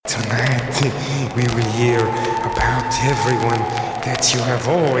we will hear about everyone that you have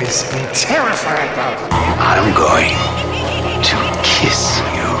always been terrified of. I'm going to kiss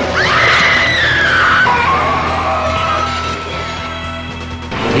you.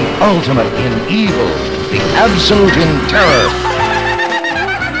 The ultimate in evil, the absolute in terror.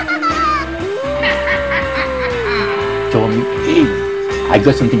 Told me, hey, I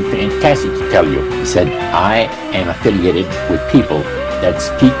got something fantastic to tell you. He said, I am affiliated with people that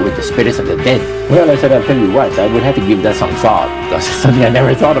speak with the spirits of the dead. Well, I said, I'll tell you what, I would have to give that some thought. That's something I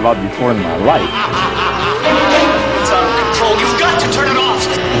never thought about before in my life. It's out of control. You've got to turn it off.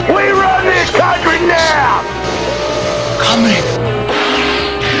 We run this country now! Coming.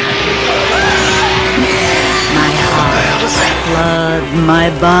 My heart, blood,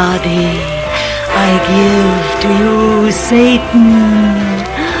 my body, I give to you, Satan.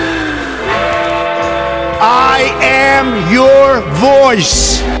 I am your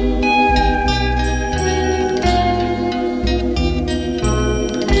voice.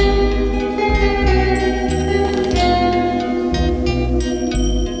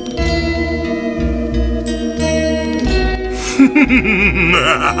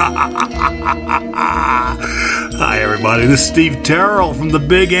 Hi everybody, this is Steve Terrell from the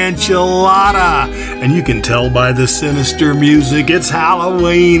Big Enchilada, and you can tell by the sinister music it's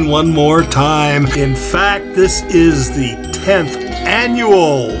Halloween one more time. In fact, this is the 10th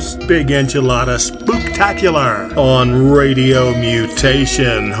annual Big Enchilada Spooktacular on Radio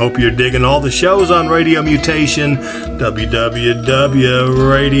Mutation. Hope you're digging all the shows on Radio Mutation,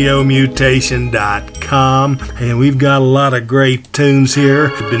 www.radiomutation.com, and we've got a lot of great tunes here.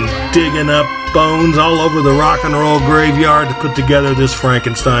 We've been digging up bones all over the rock and roll graveyard to put together this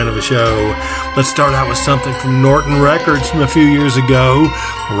Frankenstein of a show. Let's start out with something from Norton Records from a few years ago.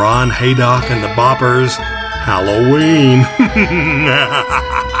 Ron Haydock and the Boppers, Halloween.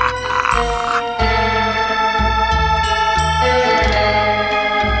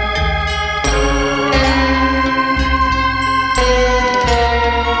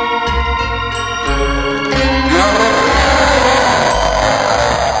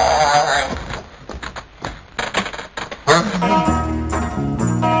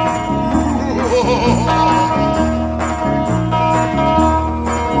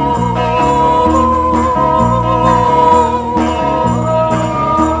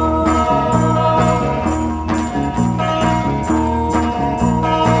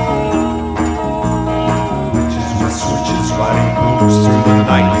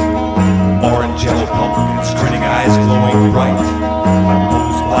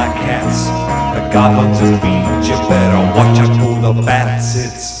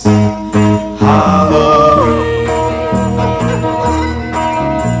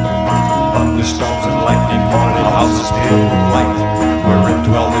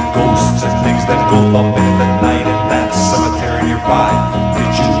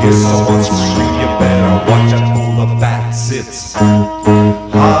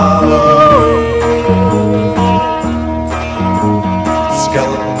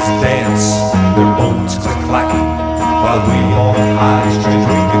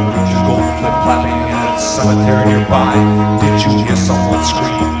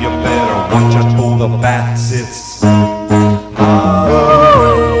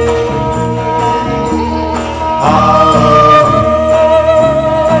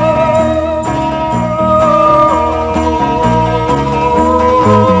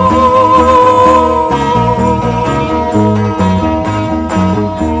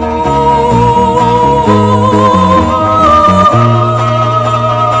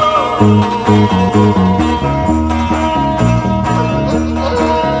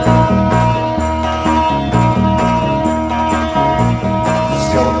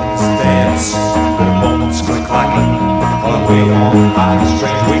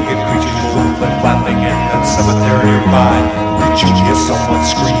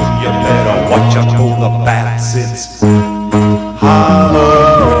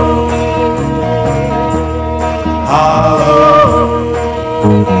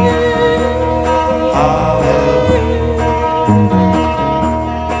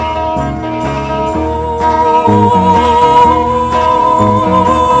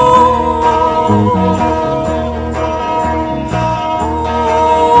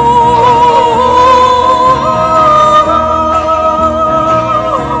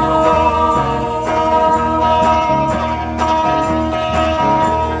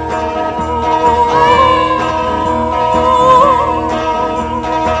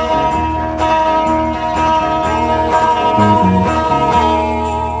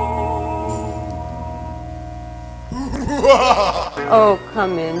 Oh,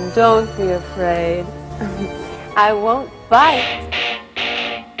 come in. Don't be afraid. I won't bite.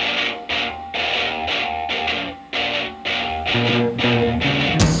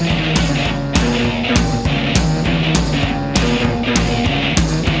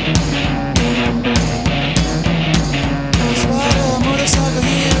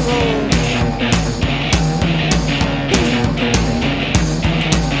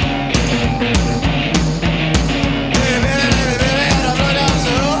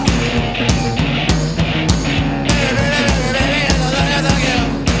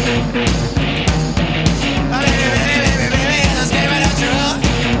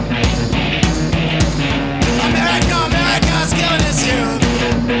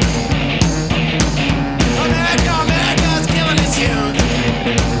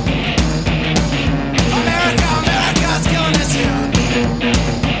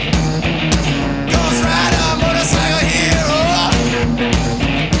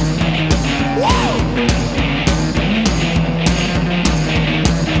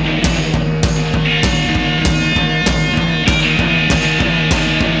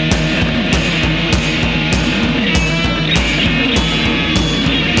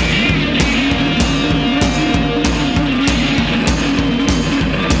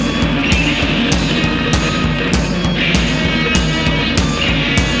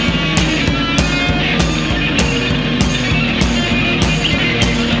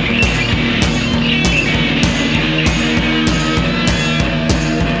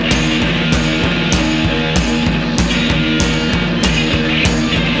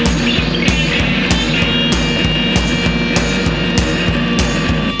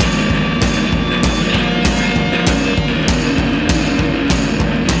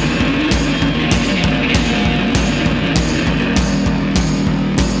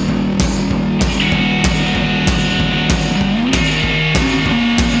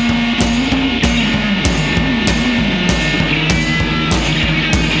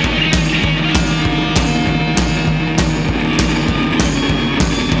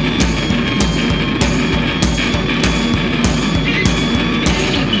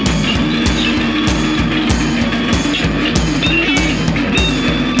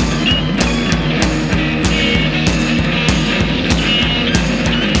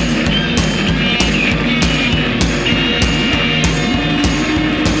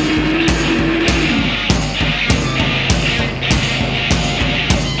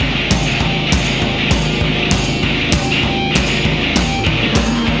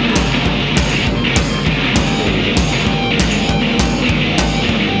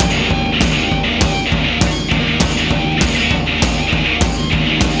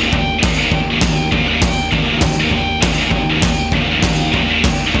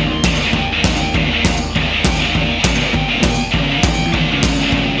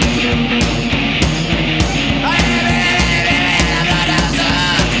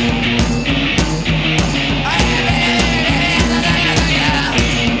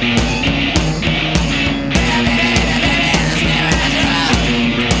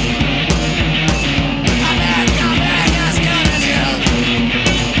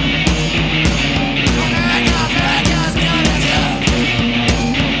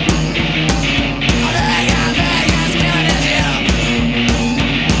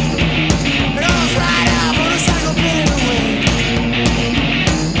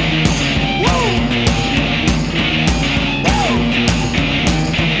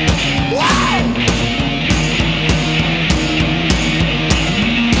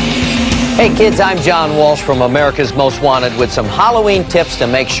 Hey kids, I'm John Walsh from America's Most Wanted with some Halloween tips to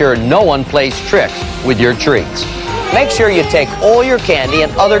make sure no one plays tricks with your treats. Make sure you take all your candy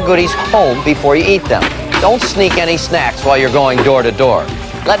and other goodies home before you eat them. Don't sneak any snacks while you're going door to door.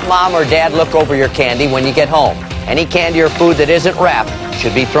 Let mom or dad look over your candy when you get home. Any candy or food that isn't wrapped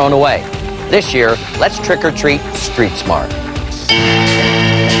should be thrown away. This year, let's trick or treat street smart.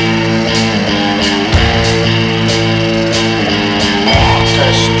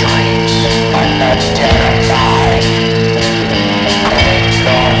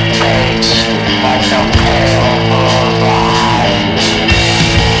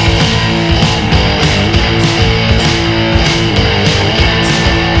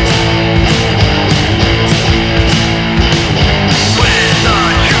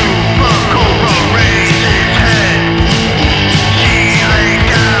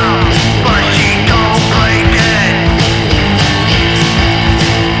 Down.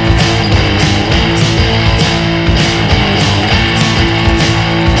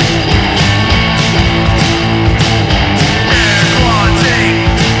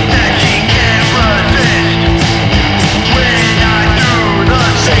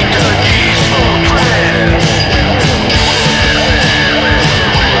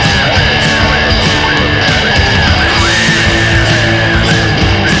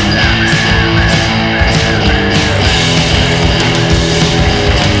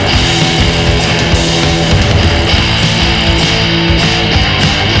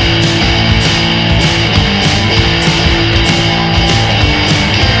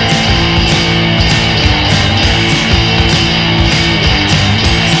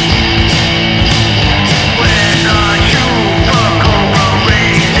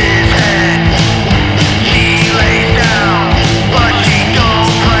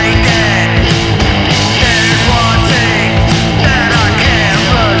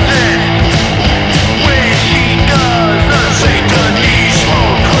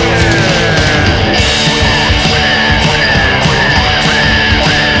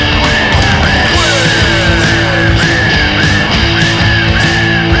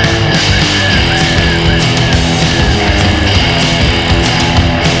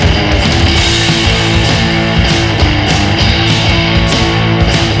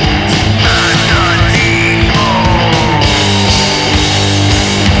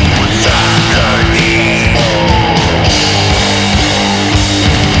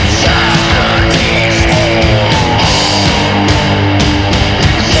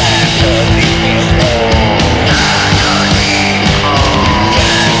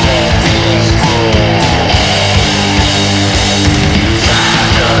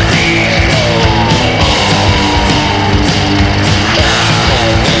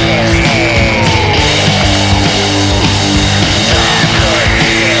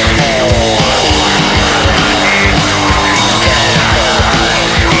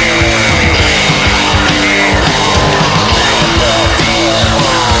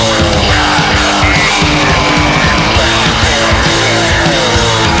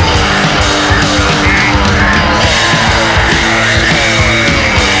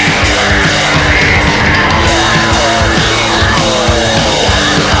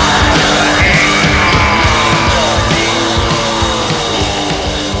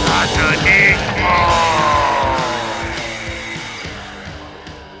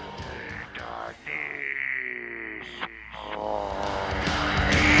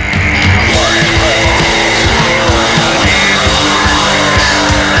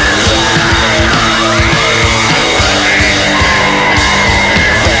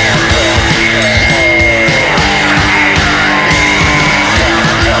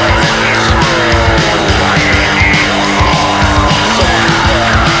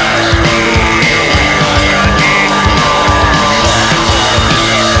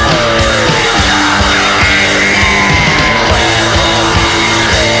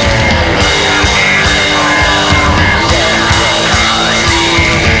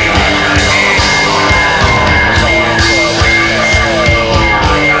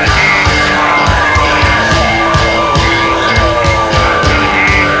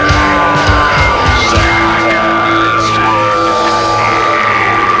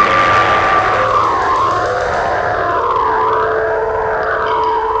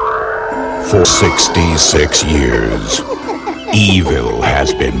 For 66 years, evil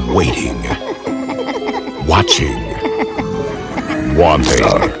has been waiting, watching, wanting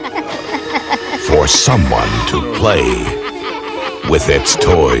for someone to play with its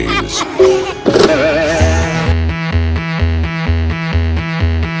toys.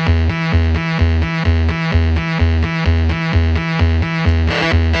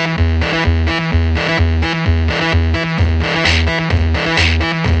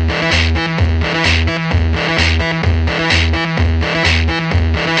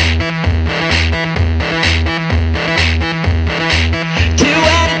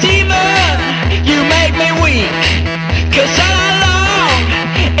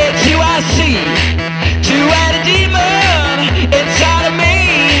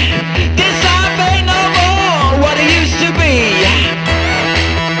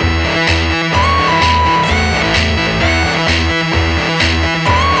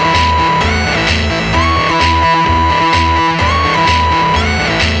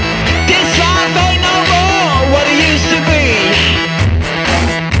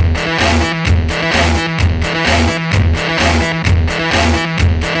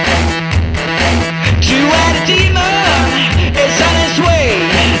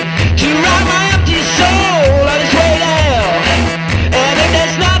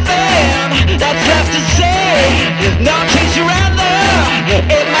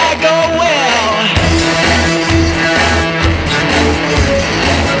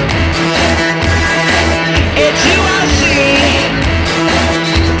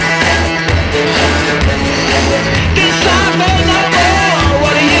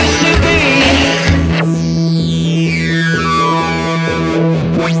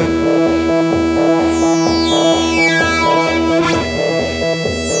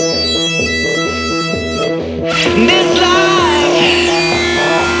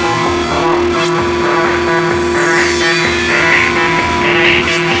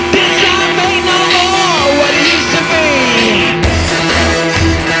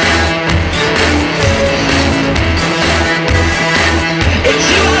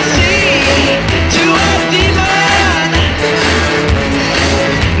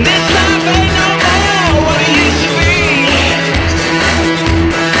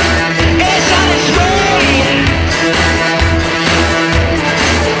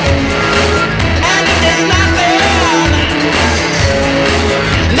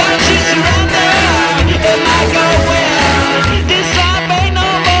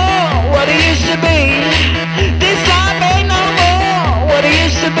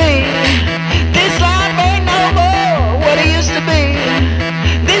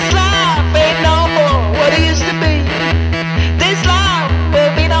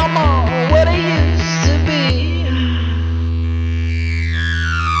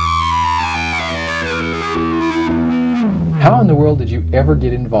 How in the world did you ever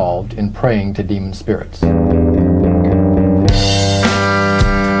get involved in praying to demon spirits?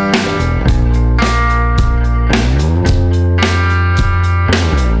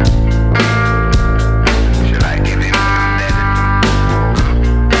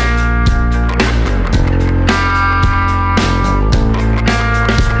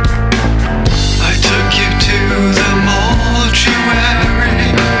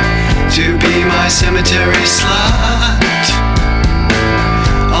 Cemetery slut,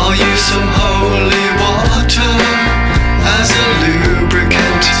 I'll use some holy water as a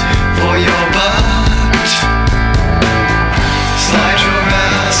lubricant for your butt. Slide your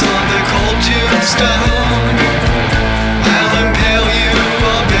ass on the cold tombstone, I'll impale you,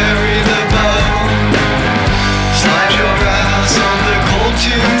 I'll bury the bone. Slide your ass on the cold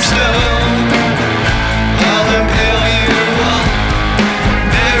tombstone, I'll impale you, I'll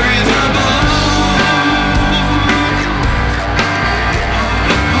bury the bone.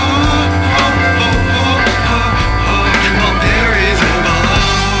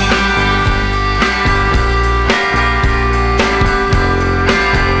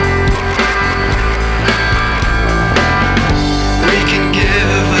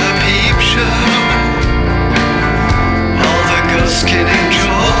 Can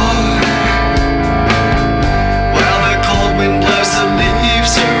enjoy while the cold wind blows the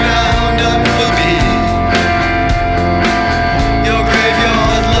leaves around. I will be your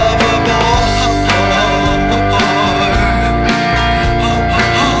graveyard lover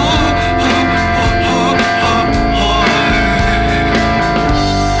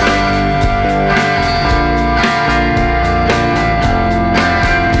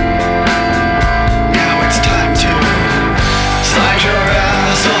Now it's time to slide your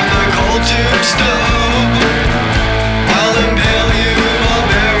ass on the cold tombstone. I'll impale you, I'll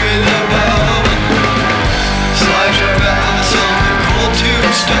bury the bone.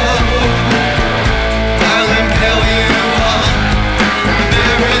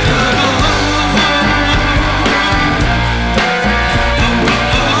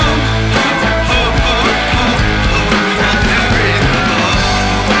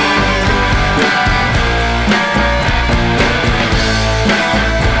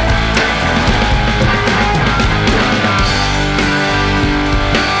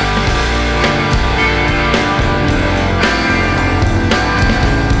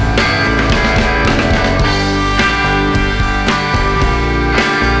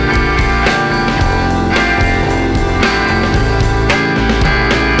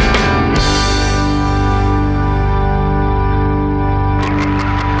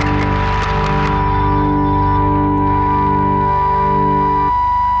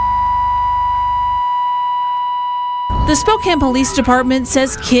 The Spokane Police Department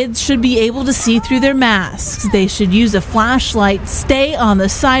says kids should be able to see through their masks. They should use a flashlight, stay on the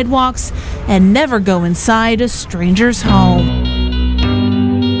sidewalks, and never go inside a stranger's home.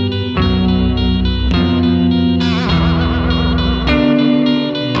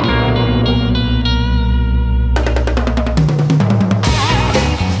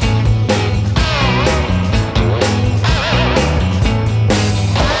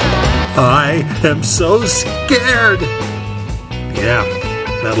 I am so scared. Yeah,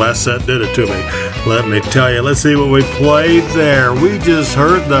 that last set did it to me. Let me tell you, let's see what we played there. We just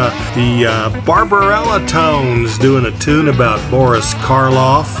heard the Barbarella Tones doing a tune about Boris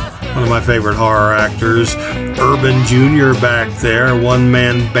Karloff, one of my favorite horror actors. Urban Jr. back there,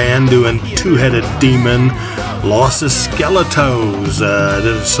 one-man band doing Two-Headed Demon. Los Esqueletos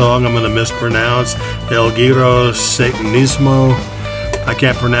did a song I'm going to mispronounce. El Giro Satanismo. I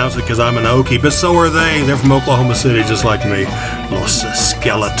can't pronounce it because I'm an Okie, but so are they. They're from Oklahoma City, just like me. Los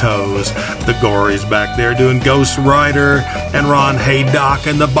Esqueletos. The Gories back there doing Ghost Rider. And Ron Haydock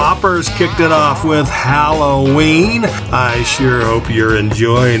and the Boppers kicked it off with Halloween. I sure hope you're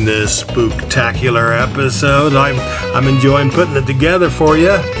enjoying this spooktacular episode. I'm enjoying putting it together for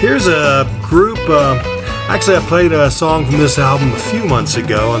you. Here's a group... Actually, I played a song from this album a few months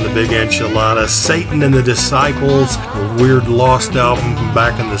ago on the Big Enchilada, Satan and the Disciples, a weird lost album from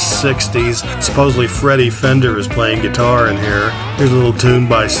back in the 60s. Supposedly Freddie Fender is playing guitar in here. Here's a little tune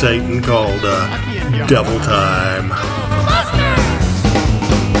by Satan called Devil Time.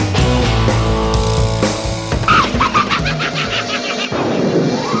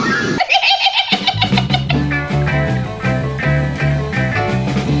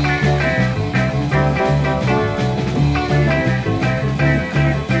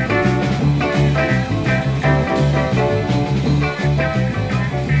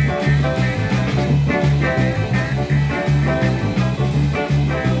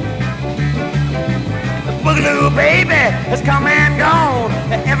 Boogaloo baby has come and gone.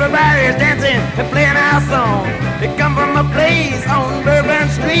 Everybody is dancing and playing our song. They come from a place on Bourbon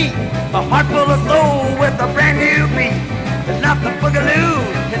Street, a heart full of soul with a brand new beat. It's not the boogaloo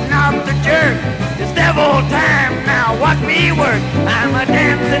and not the jerk. It's devil time, now watch me work. I'm a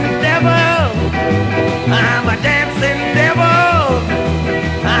dancing devil. I'm a dancing devil.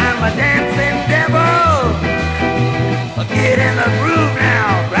 I'm a dancing devil. Get in the groove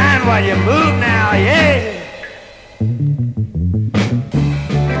now, grind while you move now, yeah.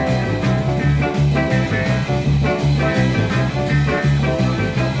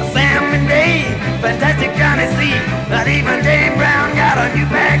 Sam and Dave, fantastic Johnny C. Not even Dave Brown got a new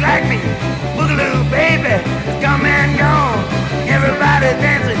bag like me. Boogaloo baby has come and gone. Everybody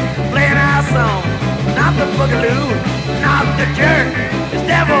dancing, playing our song. Not the boogaloo, not the jerk. It's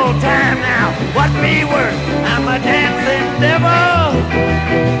devil time now, watch me work. I'm a dancing devil.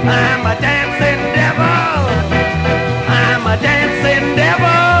 I'm a dancing devil. I'm a dancing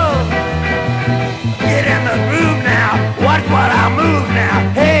devil. Get in the groove now, watch what I move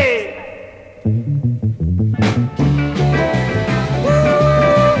now, hey.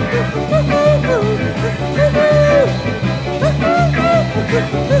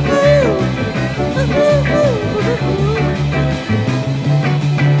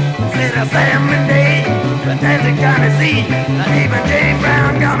 Sam and Dave, fantastic Johnny C. Not even James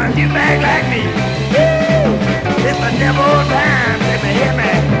Brown got a new bag like me. Woo! It's the devil time, baby, hit me.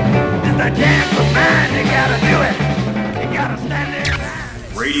 It's a chance of mine, you gotta do it. You gotta stand there.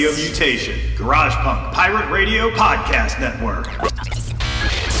 Radio Mutation, Garage Punk Pirate Radio Podcast Network.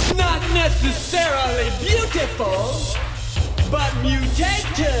 Not necessarily beautiful, but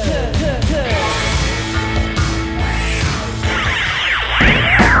mutated.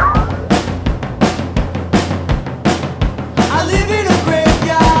 I live in a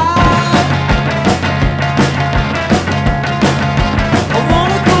graveyard. I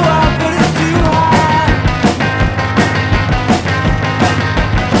wanna go out, but it's too hot.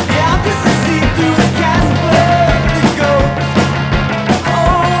 Yeah, I'm just a see-through Casper the ghost.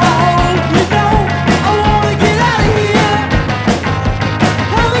 Oh, I hope you know I wanna get out of here.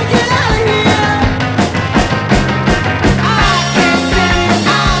 Wanna get out of here.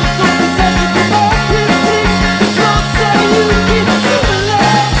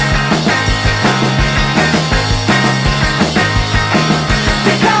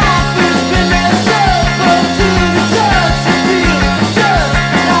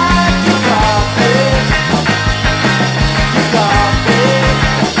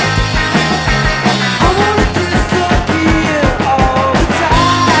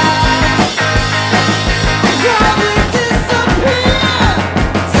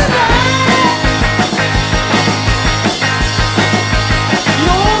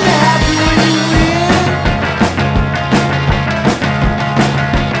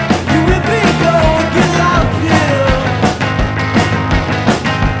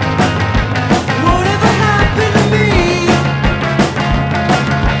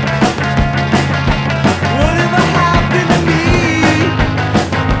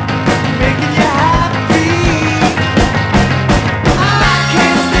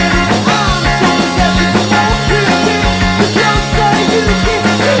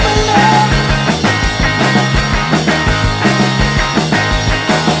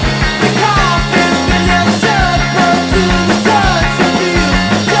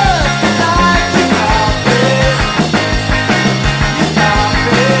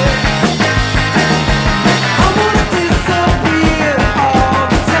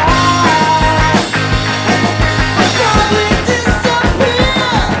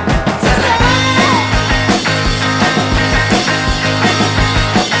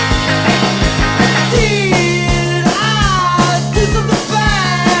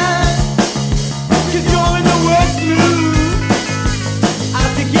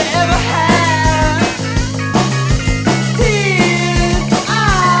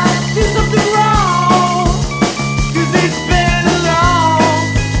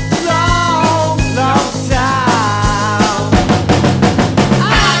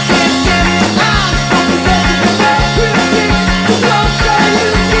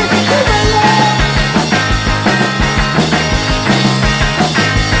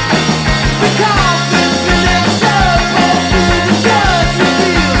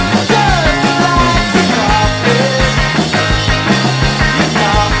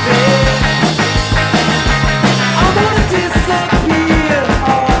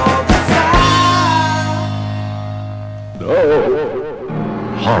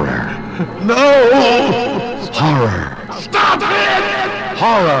 horror. No! Horror. Stop it!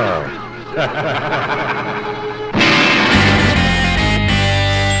 Horror.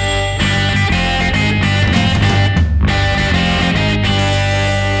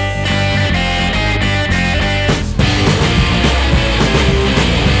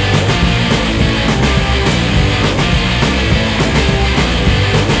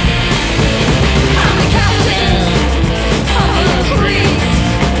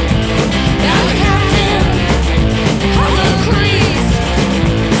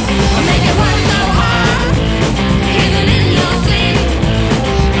 Make it work so hard.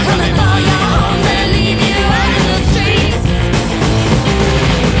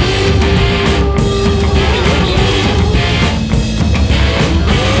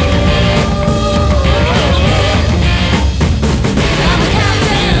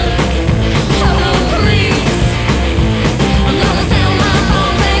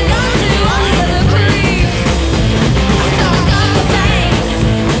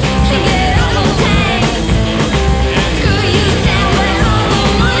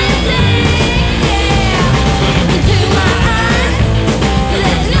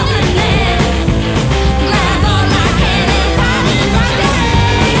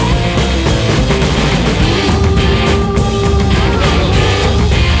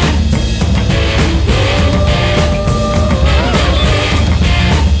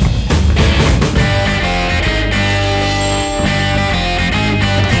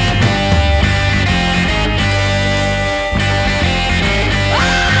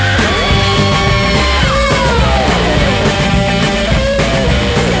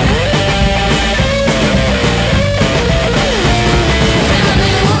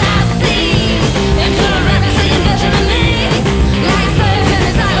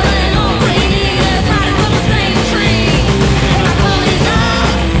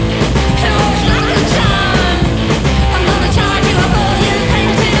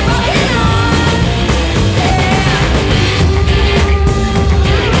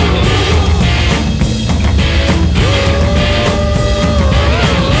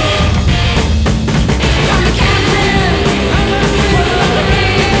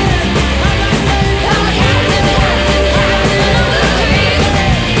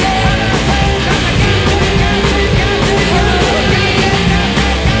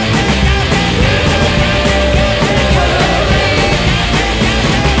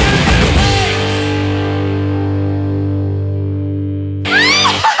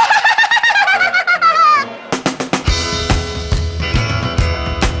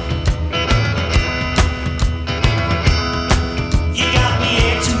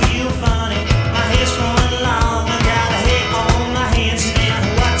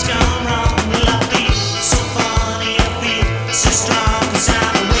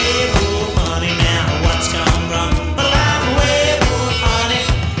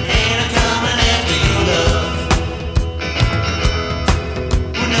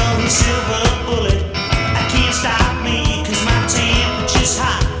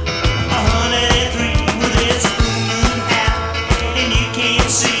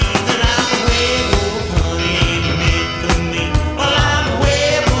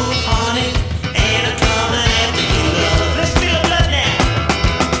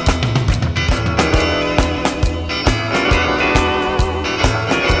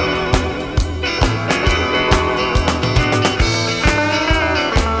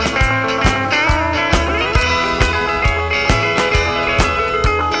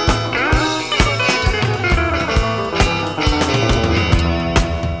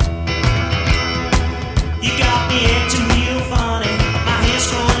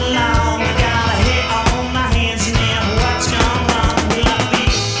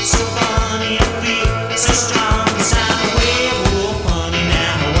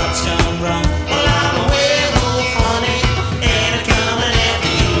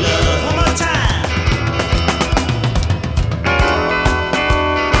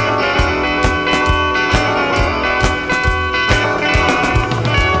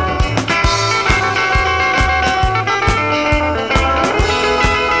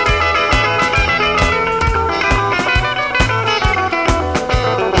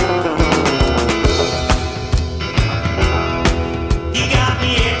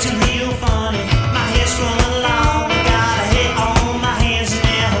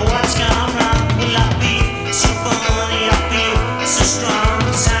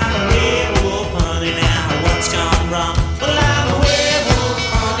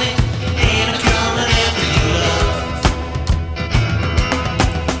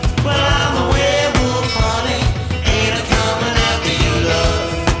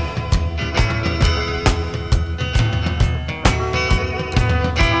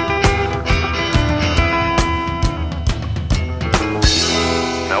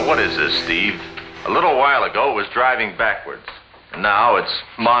 driving backwards. And now it's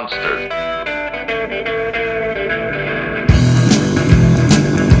monsters.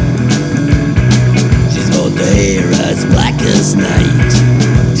 She's got the hair as black as night.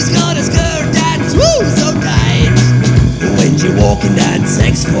 She's got a skirt that's so tight. When she walking, that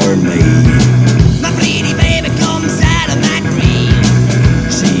sex for me. My pretty baby comes out of my dream.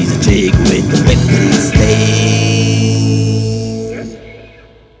 She's a chick with the whip and sting.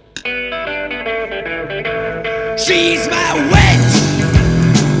 She's my witch.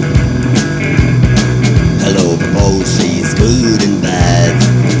 Hello, propose, she's good and bad.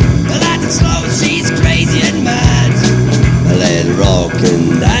 I like it slow, she's crazy and mad. I let her rock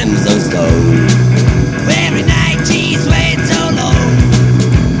and I'm so stoned. Every night she's way so low.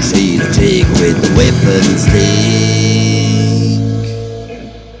 She's a chick with the whip and stick.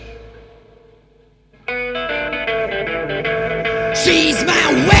 She's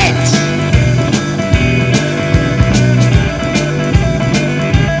my witch.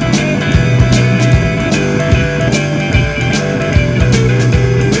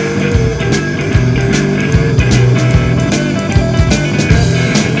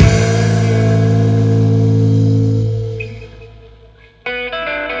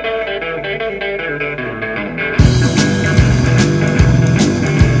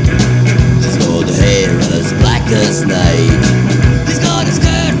 Night. He's got a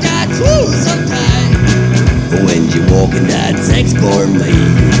skirt that's so tight. When you walking, that sex for me.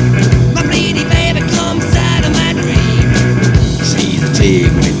 My pretty baby comes out of my dream. She's a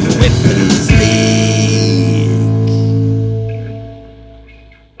chick with the whip and stick.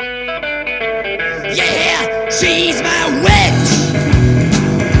 Yeah, she's my witch.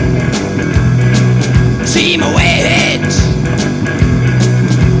 She's my witch.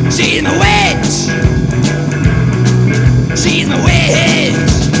 She's my witch. She's my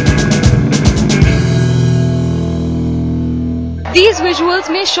witch. These visuals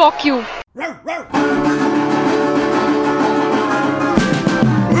may shock you.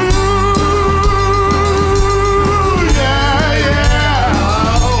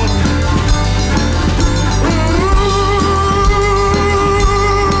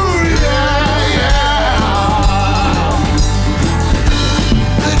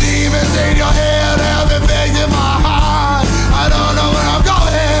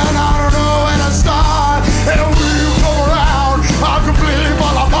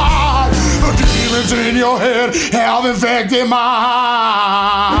 In your head have infected my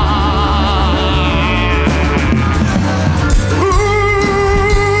Ooh,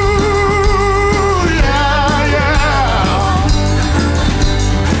 yeah, yeah.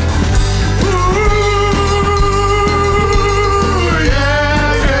 Ooh,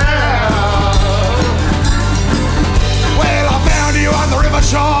 yeah, yeah. Well, I found you on the river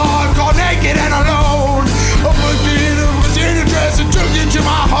shore, got naked and alone. I put you in a Virginia dress and took you to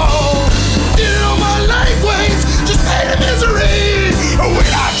my home. Just made a misery.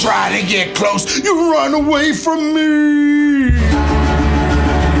 When I try to get close, you run away from me. Ooh,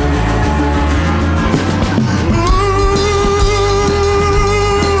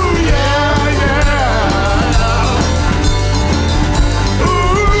 yeah, yeah. Ooh,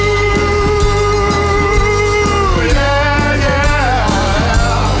 yeah, yeah.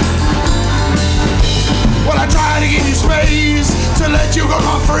 Well, I try to give you space to let you go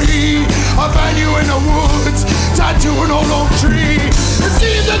free. I found you in the woods, tied to an old oak tree. It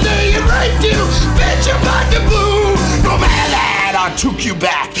seems that they had raped you, bit you black and blue. No man, lad, I took you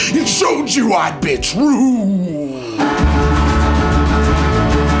back and showed you I'd be true.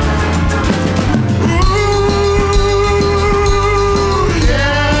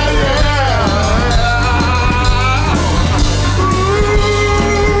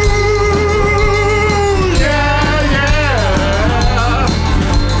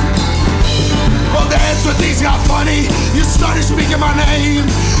 Funny, you started speaking my name.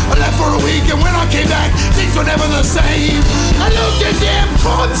 I left for a week and when I came back, things were never the same. I looked at them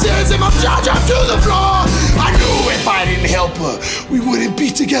corpses and my jaw dropped to the floor. I knew if I didn't help her, we wouldn't be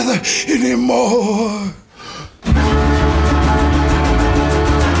together anymore.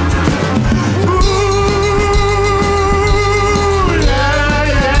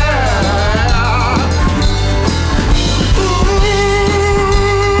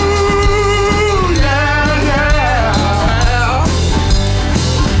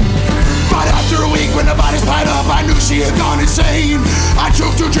 I knew she had gone insane. I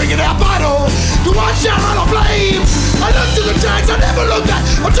took to drinking that bottle to watch out on a flame. I looked to the tanks I never looked at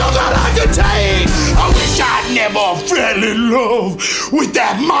until that I could take. I wish I'd never fell in love with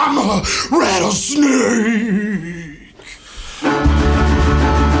that mama rattlesnake.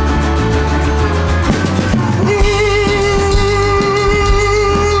 Ooh.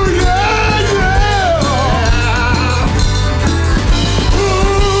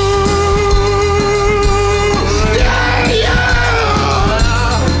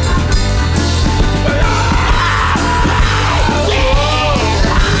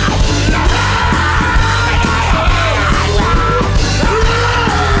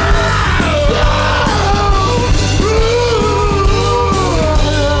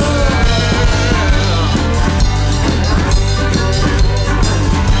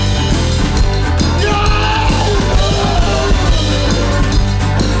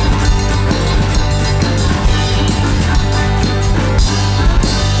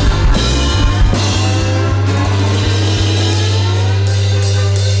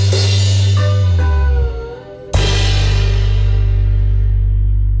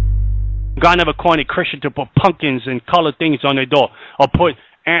 God never called any Christian to put pumpkins and colored things on their door, or put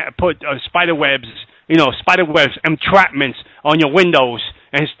spider webs, entrapments on your windows,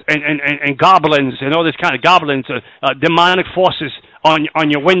 and goblins and all this kind of goblins, demonic forces on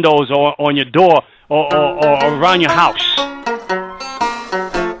your windows or on your door or around your house.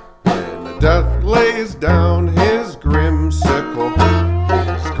 When death lays down his grim sickle,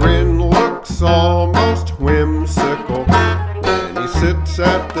 his grin looks almost whimsical. When he sits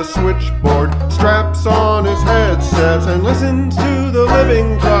at the switchboard, straps on his headset, and listens to the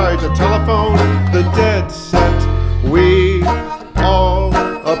living try to telephone the dead set. We all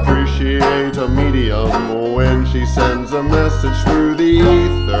appreciate a medium when she sends a message through the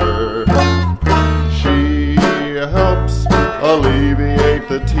ether. She helps alleviate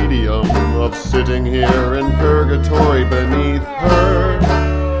the tedium of sitting here in purgatory beneath her.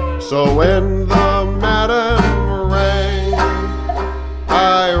 So when the madam rang,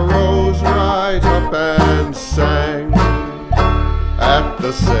 I rose right up and sang. At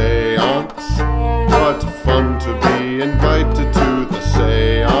the seance, what fun to be invited to the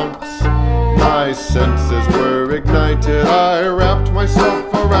seance. My senses were ignited, I wrapped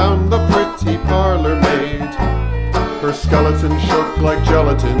myself around the pretty parlor maid. Her skeleton shook like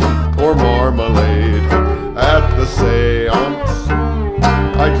gelatin or marmalade. At the seance,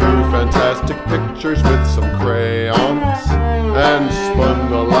 I drew fantastic pictures with some crayons and spun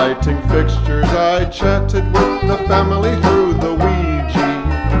the lighting fixtures. I chatted with the family through the Ouija.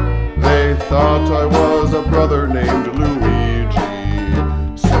 They thought I was a brother named Luigi.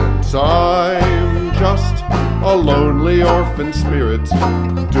 Since I'm just a lonely orphan spirit,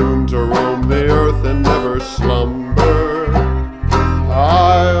 doomed to roam the earth and never slumber,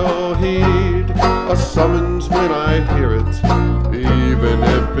 I'll heed a summons when I hear it, even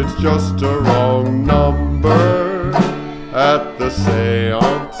if it's just a wrong number. At the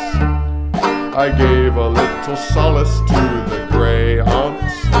seance, I gave a little solace to the grey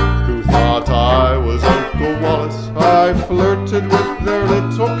aunts who thought I was Uncle Wallace. I flirted with their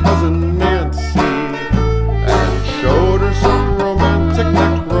little cousin Nancy and showed her some romantic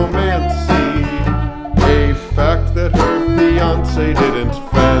necromancy, a fact that her fiancé didn't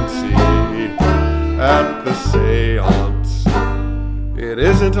fancy. At the seance, it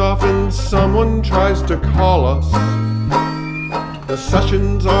isn't often someone tries to call us. The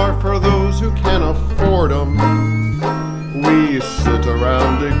sessions are for those who can afford them. We sit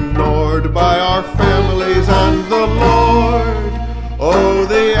around ignored by our families and the Lord. Oh,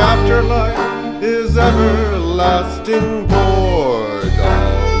 the afterlife is everlasting boredom.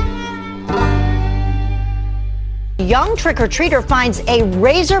 Young trick-or-treater finds a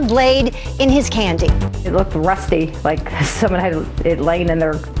razor blade in his candy. It looked rusty, like someone had it laying in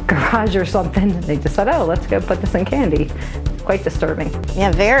their garage or something. They just said, oh, let's go put this in candy. Quite disturbing.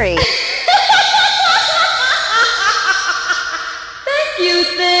 Yeah, very. Thank you,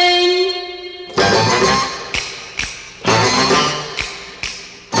 thing.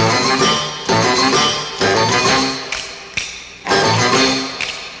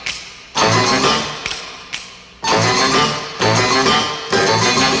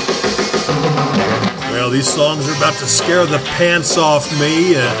 Well, these songs are about to scare the pants off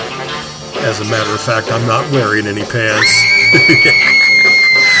me. As a matter of fact, I'm not wearing any pants.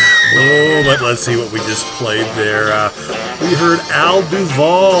 Oh, but let's see what we just played there. We heard Al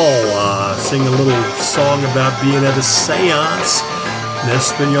Duvall sing a little song about being at a seance. In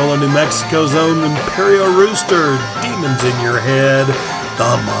Espanola, New Mexico's own Imperial Rooster, Demons in Your Head.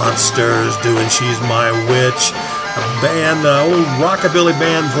 The Monsters doing She's My Witch. A band, old rockabilly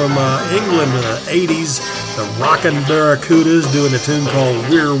band from England in the 80s. The Rockin' Barracudas doing a tune called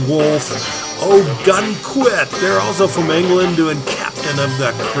Werewolf. Oh, Gun Quit. They're also from England doing Captain of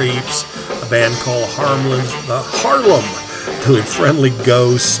the Creeps. A band called Harlem doing Friendly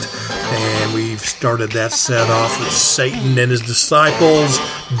Ghost. And we've started that set off with Satan and his Disciples,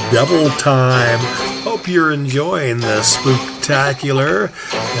 Double Time. Hope you're enjoying the Spooktacular.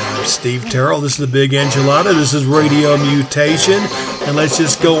 I'm Steve Terrell. This is the Big Enchilada. This is Radio Mutation. And let's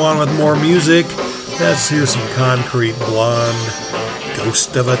just go on with more music. Let's hear some Concrete Blonde.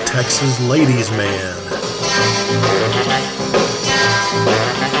 Ghost of a Texas Ladies Man.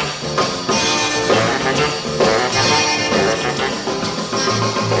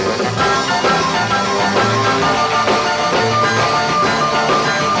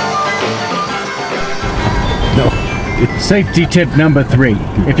 Safety tip number 3.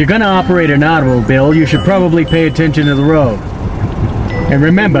 If you're going to operate an automobile, you should probably pay attention to the road. And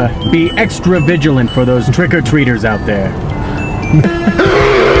remember, be extra vigilant for those trick-or-treaters out there.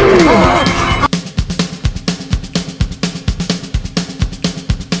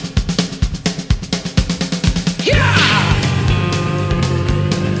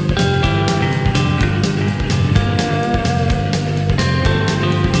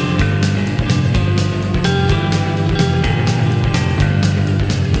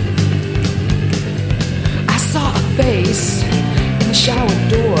 face in the shower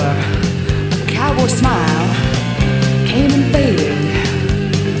door. A cowboy smile came and faded.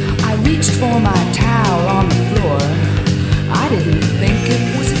 I reached for my towel on the floor. I didn't think it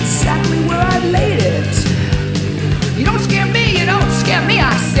was exactly where I'd laid it. You don't scare me, you don't scare me,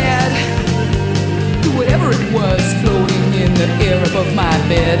 I said. To whatever it was floating in the air above my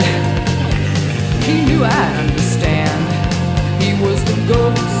bed. He knew I'd understand. He was the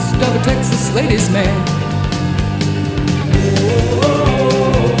ghost of a Texas ladies' man.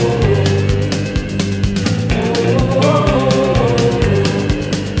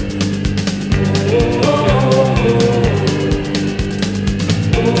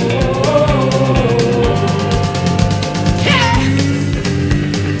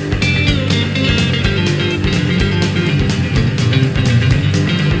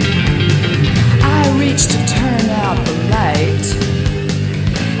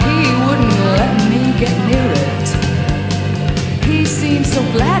 Get near it. He seemed so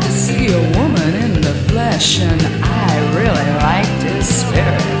glad to see a woman in the flesh, and I really liked his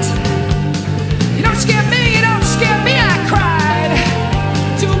spirit. You don't scare me, you don't scare me, I cried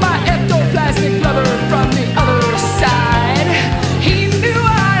to my ectoplasmic lover from the other side. He knew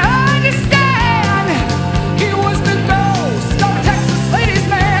I'd understand. He was the ghost of a Texas ladies'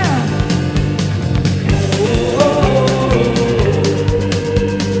 man.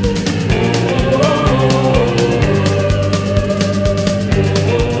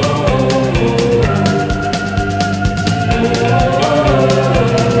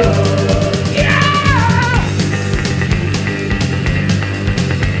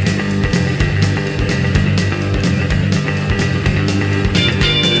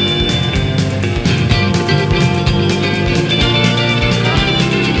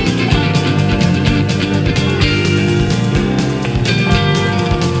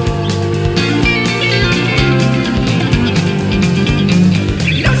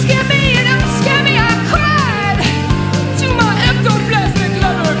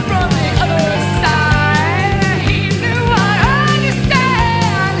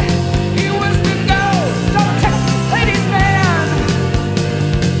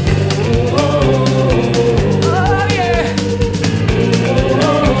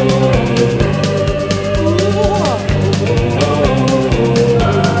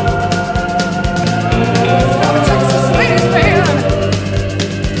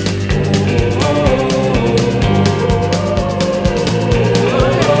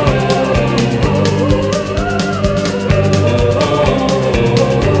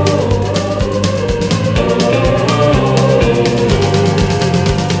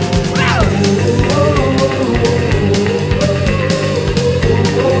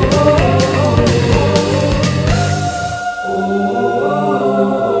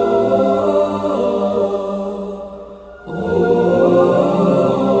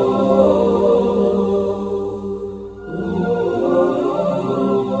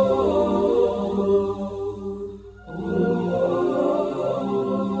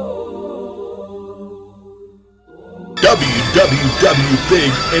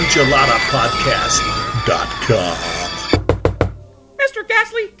 www.BigEnchiladapodcast.com. Mr.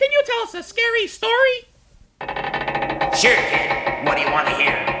 Gasly, can you tell us a scary story? Sure, kid. What do you want to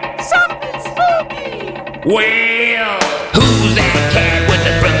hear? Something spooky! Well, who's that cat with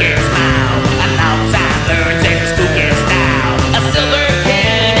the crooked smile? An outsider and a spooky style. A silver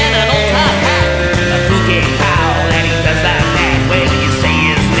cane and an old top hat. A spooky cowl and he does like that. Well, you say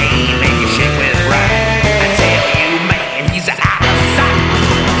his name and you shake with pride. I tell you, man, he's out of sight.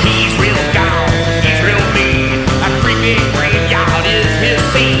 He's real gone, he's real mean. A creepy graveyard is his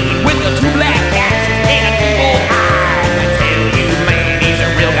scene. With the two black cats and an evil eye. I tell you, man, he's a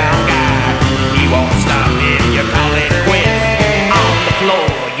real gone guy. He won't stop if you call it quits. On the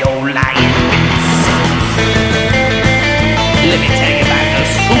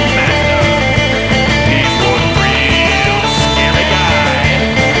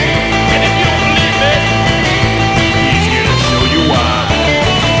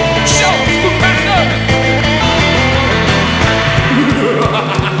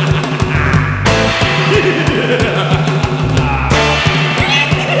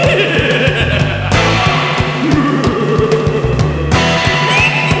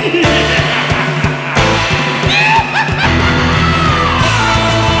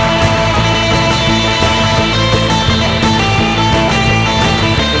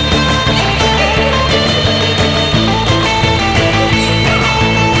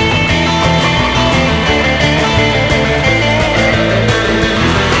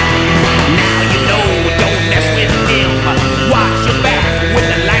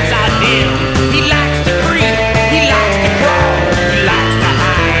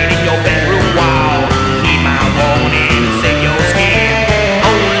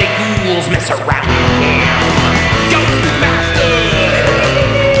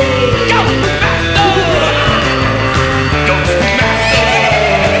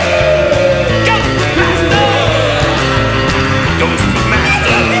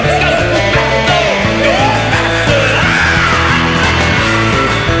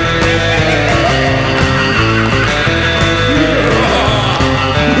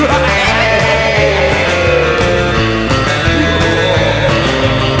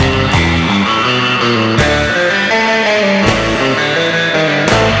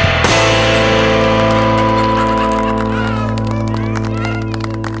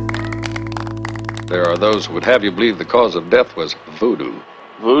those who would have you believe the cause of death was voodoo.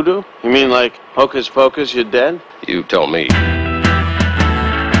 Voodoo? You mean like hocus pocus, you're dead? You tell me.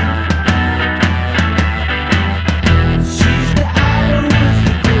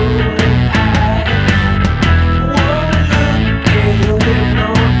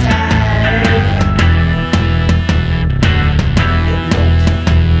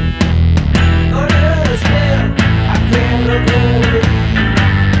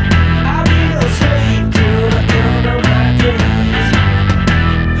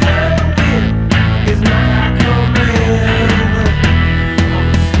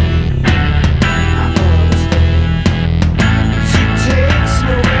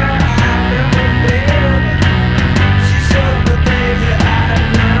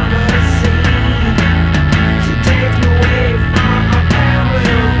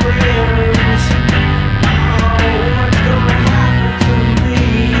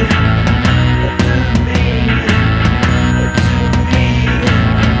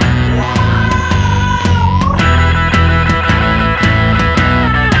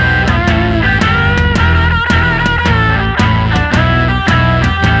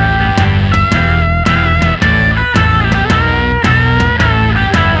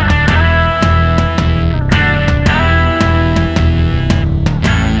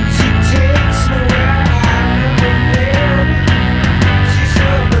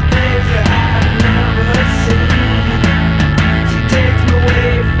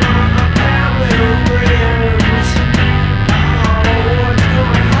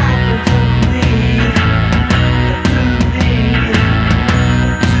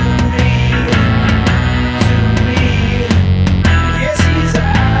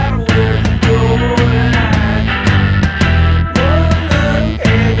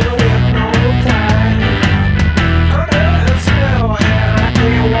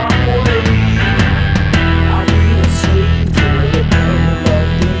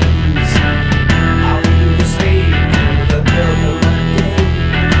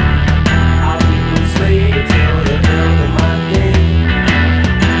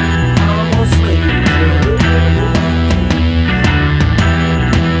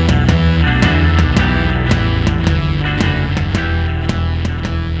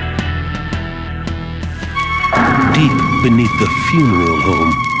 Beneath the funeral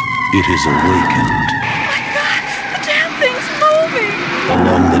home, it is awakened. The damn thing's moving!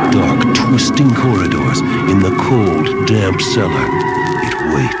 Along the dark, twisting corridors, in the cold, damp cellar, it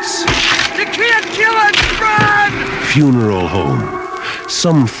waits. You can't kill it! Run! Funeral home.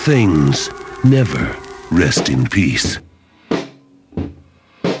 Some things never rest in peace.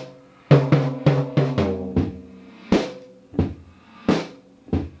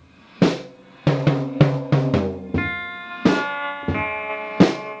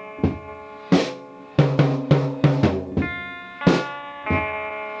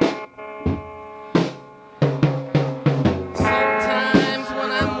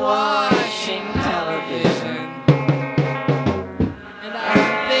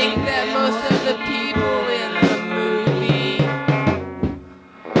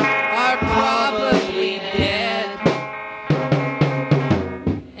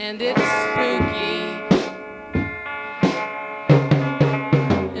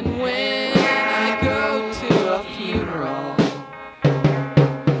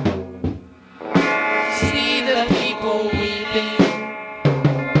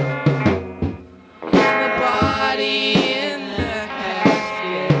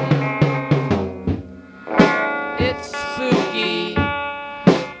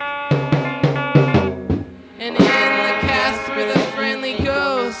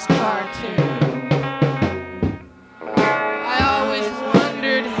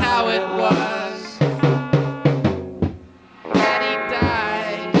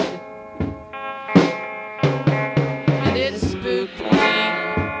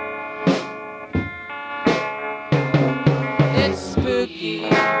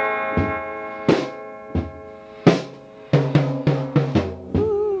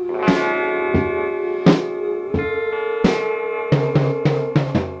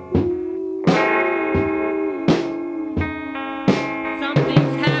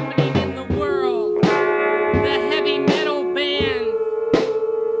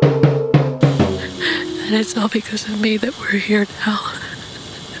 And it's all because of me that we're here now.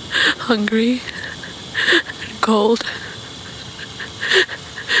 Hungry and cold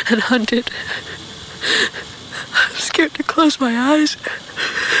and hunted. I'm scared to close my eyes.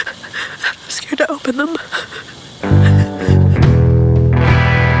 I'm scared to open them.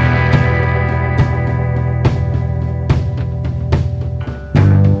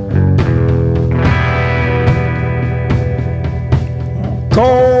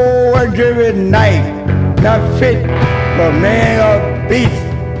 cold and dreary night, not fit for man or beast,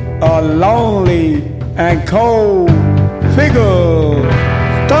 a lonely and cold figure,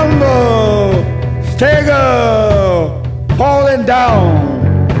 stumble, stagger, falling down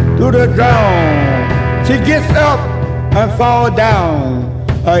to the ground. She gets up and fall down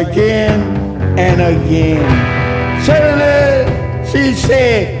again and again. Suddenly she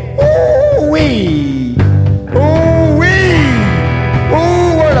said, ooh-wee, ooh-wee,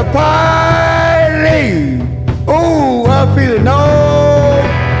 ooh, what a party. Ooh, I'm feeling no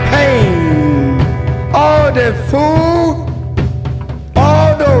pain. All the food,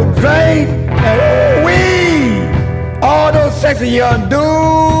 all those drinks, and ooh-wee, all those sexy young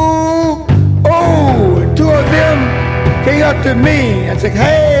dudes. Oh, two of them came up to me and said,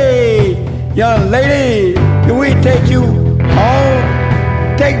 hey, young lady, can we take you home?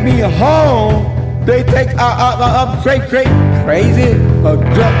 Take me home. They take up crazy, a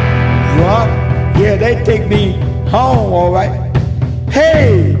drunk. Yeah, they take me home, all right.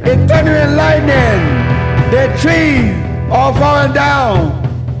 Hey, it's thunder and lightning. The trees all falling down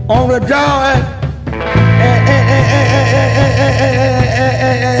on the ground, and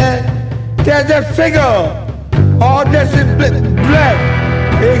there's a figure all dressed in black.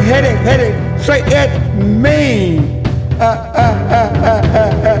 It headed straight at me.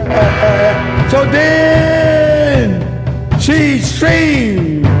 So then she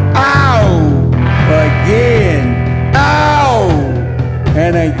screamed, ow, again, ow,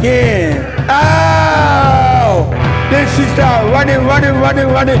 and again, ow. Then she started running.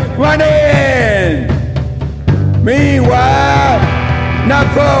 Meanwhile, not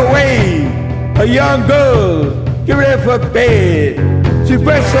far away, a young girl get ready for bed. She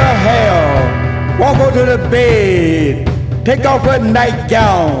brushed her hair, walk over to the bed, take off her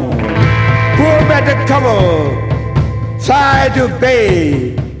nightgown, pull back the cover, slide to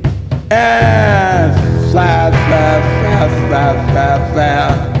bed, and slide,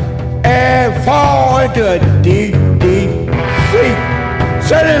 and fall into a deep sleep.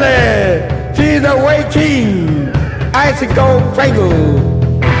 Suddenly, she's awaking, icicle finger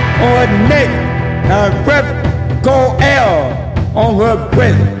on her neck, and breath cold air on her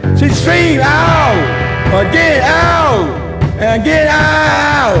breath. She screamed, ow, again, ow, and again,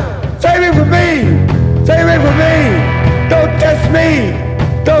 ow. Save it for me, save it for me. Don't touch me,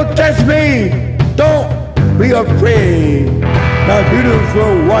 don't touch me. Don't be afraid, my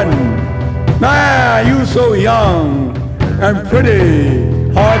beautiful one. Man, you so young and pretty.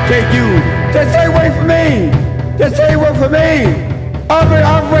 I'll take you. Just stay away from me. Just stay away from me.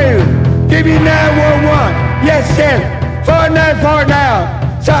 Operator, give me 911. Yes. 494 now.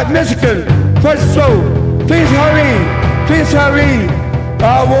 South Michigan, first floor. Please hurry.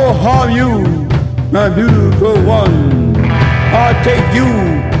 I won't harm you, my beautiful one. I'll take you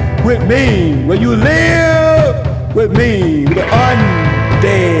with me. Will you live with me, the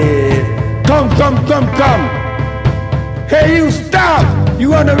undead? Come. Hey, you stop.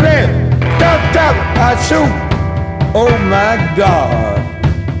 You on the red. Stop. I shoot. Oh my God.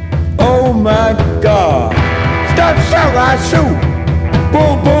 Stop, I shoot.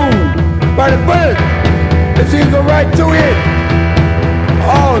 Boom. By the bullet. The thing go right through it.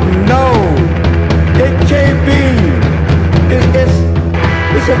 Oh no. It can't be.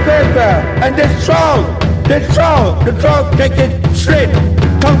 It's a paper. And the trunk, take it straight.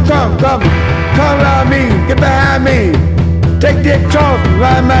 Come around me. Get behind me. Take that trunk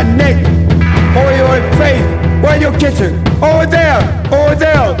around my neck. Over your face. Where your kitchen? Over there.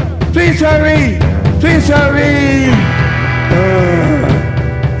 Please hurry.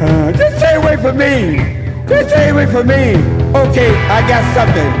 Just stay away from me. Okay, I got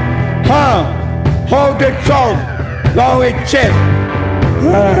something. Hold the trunk along with chest.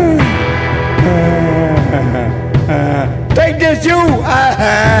 Take this, you.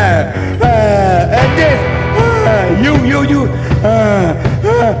 And this. You.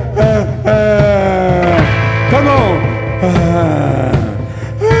 Come on.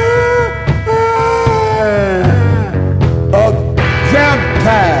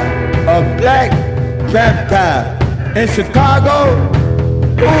 A black vampire in Chicago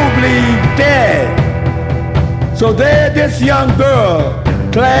who bleed dead. So there's this young girl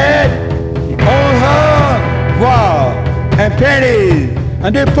clad on her bra and panties,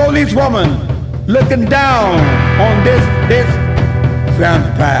 and this police woman looking down on this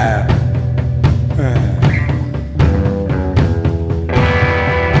vampire.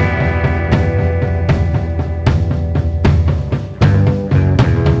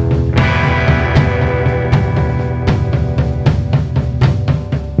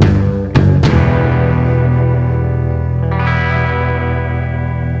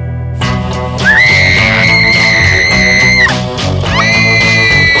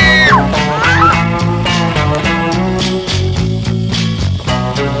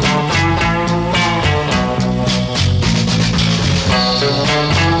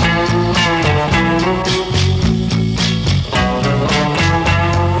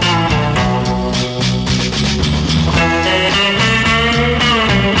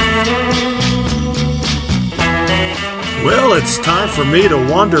 for me to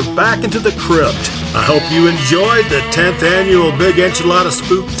wander back into the crypt. I hope you enjoyed the 10th annual Big Enchilada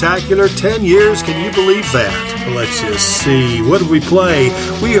Spooktacular. 10 years, can you believe that? Let's just see. What did we play?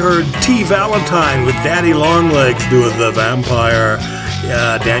 We heard T. Valentine with Daddy Longlegs doing The Vampire.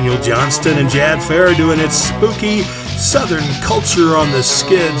 Daniel Johnston and Jad Fair doing its spooky Southern Culture on the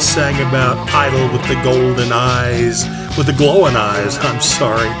Skids sang about Idol with the Golden Eyes. With the glowing eyes, I'm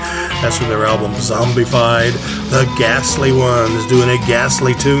sorry. That's from their album Zombified. The Ghastly Ones doing a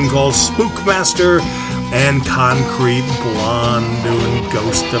ghastly tune called Spookmaster. And Concrete Blonde doing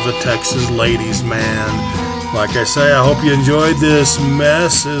Ghost of a Texas Ladies Man. Like I say, I hope you enjoyed this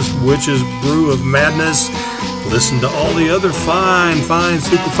mess, this witch's brew of madness. Listen to all the other fine,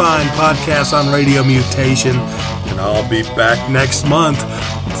 super fine podcasts on Radio Mutation. And I'll be back next month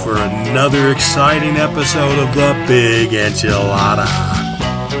for another exciting episode of The Big Enchilada.